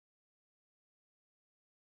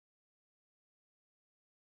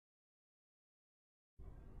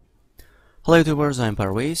Hello YouTubers, I'm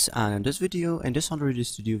Parvez, and in this Android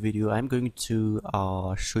Studio video, I'm going to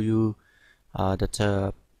show you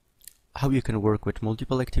how you can work with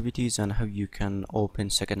multiple activities and how you can open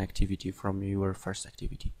second activity from your first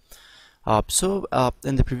activity. In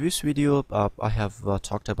the previous video, I have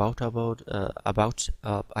talked about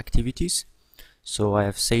activities. So I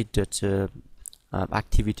have said that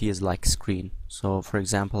activity is like screen. So for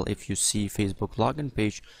example, if you see Facebook login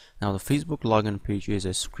page, now the Facebook login page is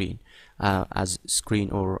a screen, as screen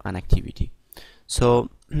or an activity. So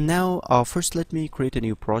now first let me create a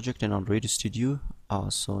new project in Android Studio.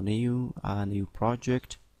 So new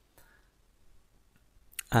project,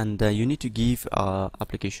 and you need to give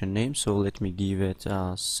application name. So let me give it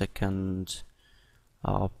second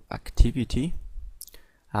activity,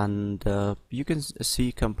 and you can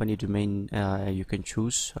see company domain. You can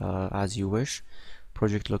choose as you wish,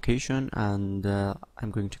 project location, and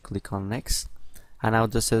I'm going to click on next. And now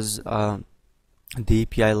this is the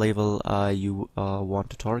API level you want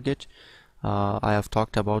to target. I have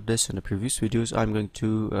talked about this in the previous videos. I'm going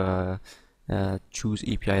to choose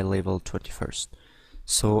API level 21st.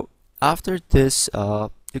 So after this,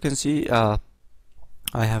 you can see I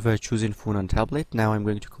have chosen phone and tablet. Now I'm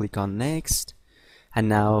going to click on next, and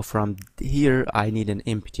now from here I need an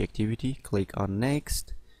empty activity. Click on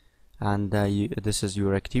next, and this is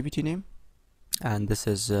your activity name, and this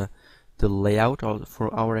is the layout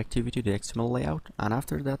for our activity, the XML layout. And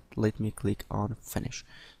after that, let me click on finish.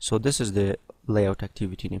 So this is the layout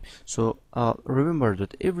activity name. So remember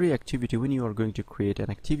that every activity, when you are going to create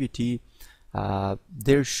an activity,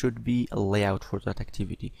 there should be a layout for that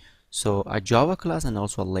activity. So a Java class and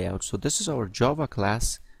also a layout. So this is our Java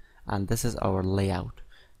class and this is our layout.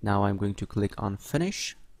 Now I'm going to click on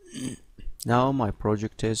finish. Now my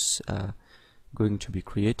project is going to be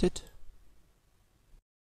created.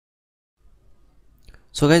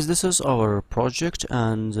 So guys, this is our project,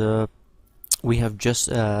 and we have just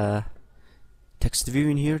text view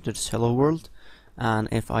in here, that's hello world. And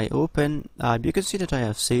if I open, you can see that I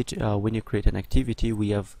have said when you create an activity, we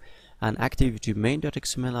have an activity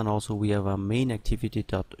main.xml, and also we have a main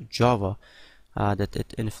activity.java that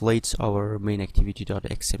it inflates our main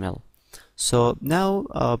activity.xml. So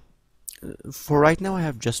now for right now I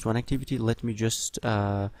have just one activity. Let me just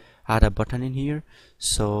add a button in here.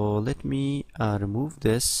 So let me remove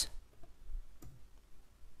this.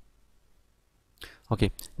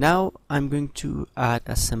 Okay, now I'm going to add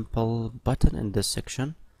a simple button in this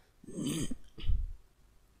section.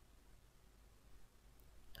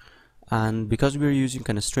 And because we're using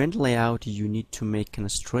constraint layout, you need to make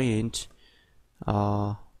constraint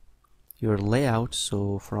your layout.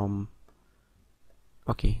 So from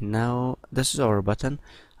okay, now this is our button.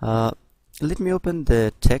 Let me open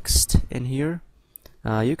the text in here.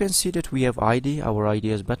 You can see that we have ID, our ID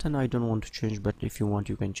is button. I don't want to change, but if you want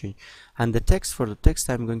you can change. And the text, for the text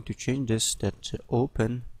I'm going to change this, that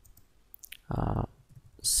open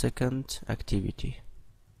second activity.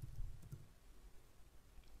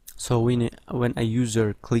 So when a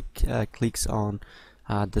user clicks on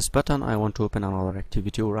this button, I want to open another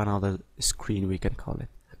activity or another screen, we can call it.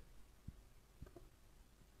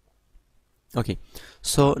 Okay,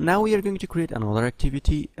 so now we are going to create another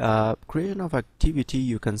activity. Creation of activity,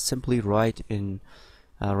 you can simply write in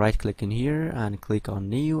right click in here and click on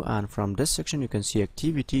new, and from this section you can see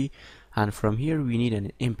activity, and from here we need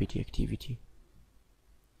an empty activity,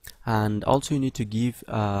 and also you need to give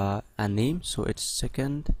a name. So it's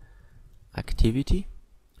second activity.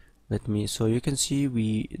 So you can see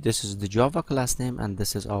this is the Java class name and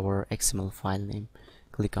this is our XML file name.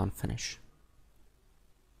 Click on finish.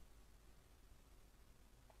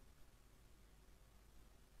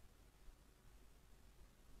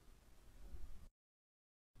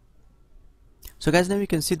 So guys, now you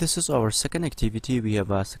can see this is our second activity. We have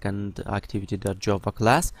a second activity.java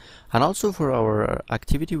class, and also for our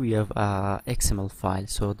activity we have a XML file.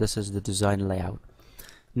 So this is the design layout.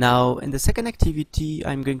 Now in the second activity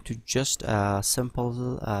I'm going to just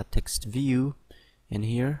simple text view in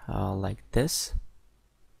here like this,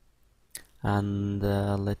 and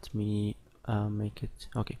let me make it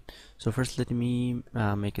okay. So first let me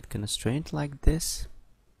make it constraint like this.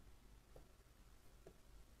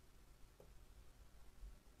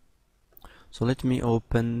 So let me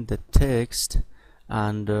open the text,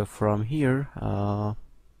 and from here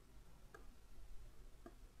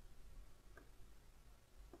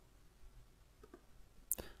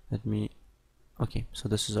okay, so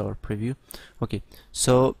this is our preview. Okay,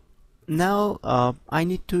 so now I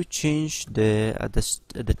need to change the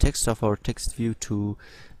text of our text view to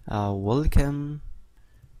welcome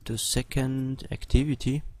to second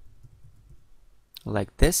activity,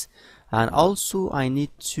 like this. And also I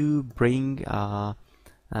need to bring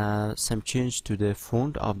some change to the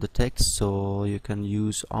font of the text, so you can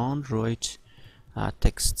use Android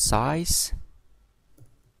text size.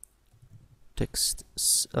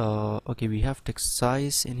 Okay, we have text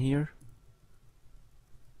size in here.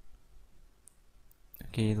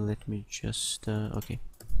 Okay, let me just okay,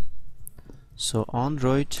 so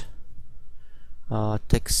Android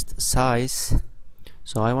text size,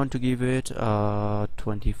 so I want to give it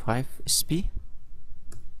 25 sp.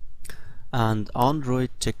 And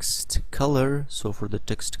Android text color, so for the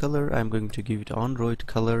text color I'm going to give it Android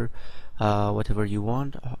color whatever you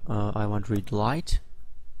want. I want read light.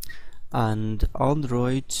 And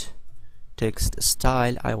Android text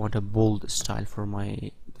style, I want a bold style for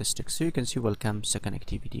my this text. So you can see welcome second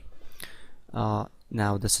activity.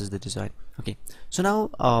 Now this is the design. Okay, so now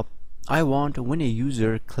I want, when a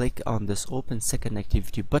user click on this open second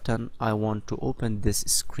activity button, I want to open this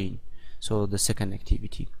screen, so the second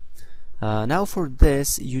activity. Now for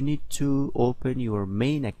this you need to open your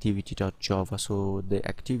main activity.java, so the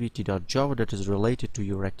activity.java that is related to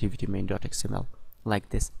your activity main.xml, like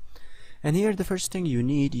this. And here the first thing you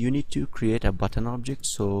need to create a button object,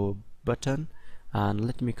 so button, and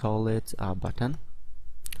let me call it a button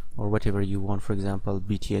or whatever you want, for example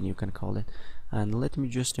btn you can call it. And let me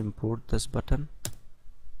just import this button.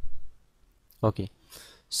 Okay,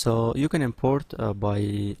 so you can import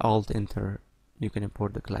by alt enter, you can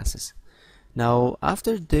import the classes. Now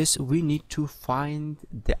after this we need to find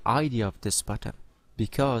the ID of this button,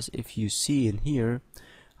 because if you see in here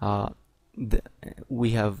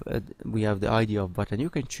we have the ID of button. You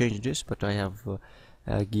can change this, but I have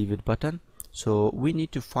give it button, so we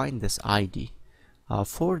need to find this ID.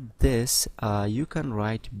 For this you can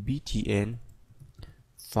write btn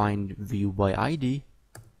find view by ID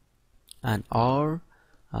and r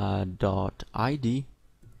dot id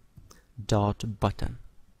dot button,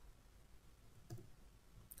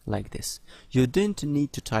 like this. You didn't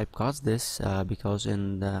need to typecast this because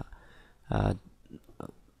in the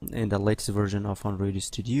latest version of Android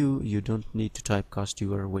Studio you don't need to typecast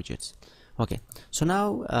your widgets. Okay, so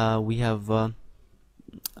now we have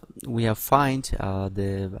find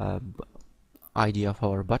the ID of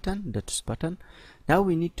our button, that's button. Now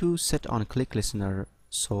we need to set on click listener.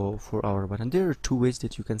 So for our button there are two ways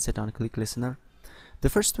that you can set on click listener. The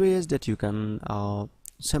first way is that you can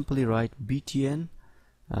simply write btn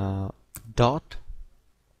dot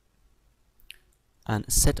and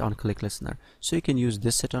set on click listener, so you can use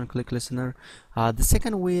this set on click listener. The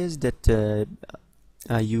second way is that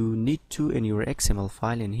you need to, in your XML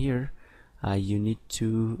file in here, you need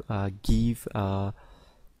to give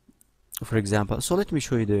for example, so let me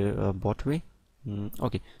show you the bot way.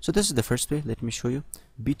 Okay, so this is the first way. Let me show you.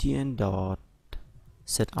 btn dot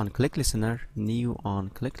set on click listener, new on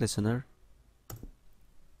click listener.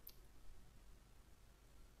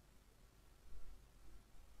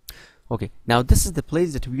 Okay, now this is the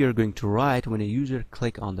place that we are going to write when a user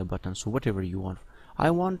click on the button, so whatever you want. I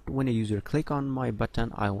want when a user click on my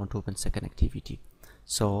button, I want to open second activity.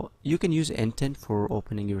 So you can use intent for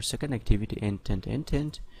opening your second activity, intent,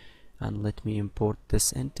 and let me import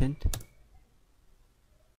this intent,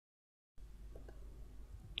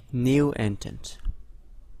 new intent.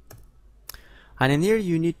 And in here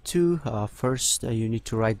you need to first you need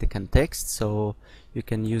to write the context, so you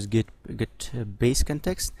can use get base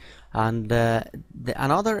context, and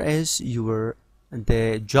another is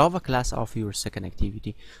the Java class of your second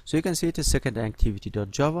activity. So you can say it is second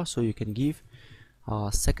activity.java, so you can give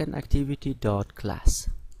second activity.class,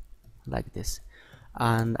 like this.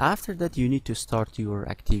 And after that you need to start your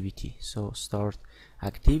activity, so start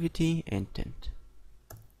activity intent.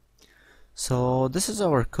 So this is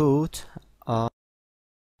our code.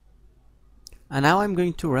 And now I'm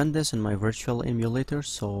going to run this in my virtual emulator,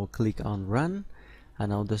 so click on run,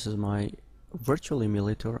 and now this is my virtual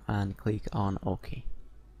emulator, and click on OK.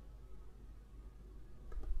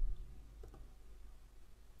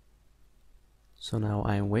 So now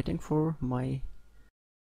I'm waiting for my...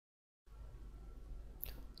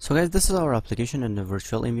 So guys, this is our application in the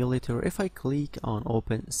virtual emulator. If I click on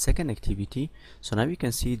open second activity, so now you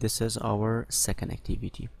can see this is our second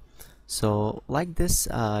activity. So like this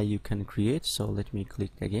you can create. So let me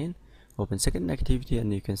click again, open second activity,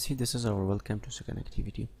 and you can see this is our welcome to second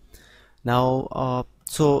activity. Now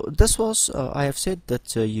so this was I have said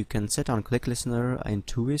that you can set on click listener in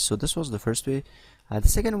two ways. So this was the first way. The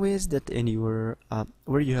second way is that in your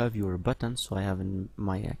where you have your button, so I have in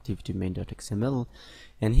my activity main.xml,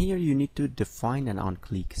 and here you need to define an on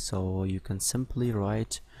click. So you can simply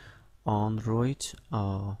write on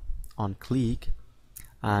click,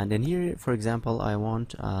 and in here, for example, I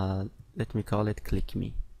want let me call it click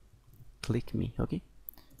me. Click me. Okay,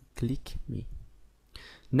 click me.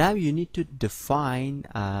 Now you need to define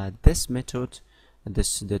this method,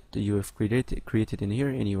 that you have created in here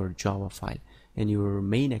in your Java file, in your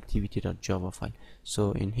main activity.java file.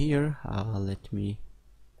 So in here, let me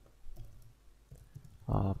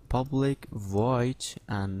public void,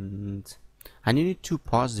 and you need to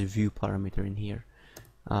pass the view parameter in here.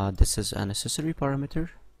 This is an accessory parameter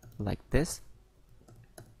like this,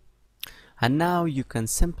 and now you can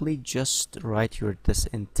simply just write your this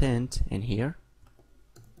intent in here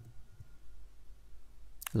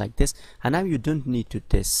like this, and now you don't need to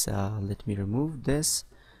this let me remove this.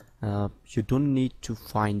 You don't need to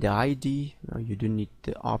find the ID, you don't need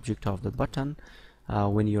the object of the button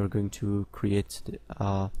when you're going to create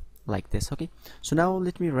the, like this. Okay, so now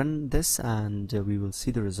let me run this and we will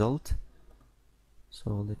see the result.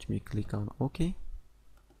 So let me click on OK.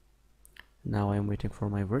 Now I'm waiting for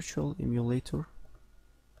my virtual emulator.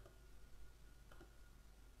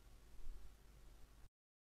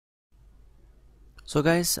 So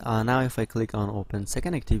guys, now if I click on open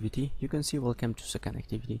second activity, you can see welcome to second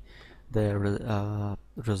activity. The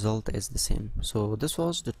result is the same. So this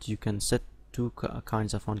was that you can set two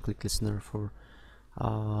kinds of on-click listener for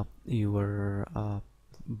your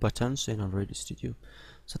buttons in Android Studio.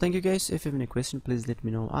 So thank you guys. If you have any question, please let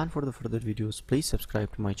me know, and for the further videos please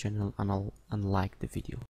subscribe to my channel and like the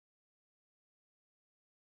video.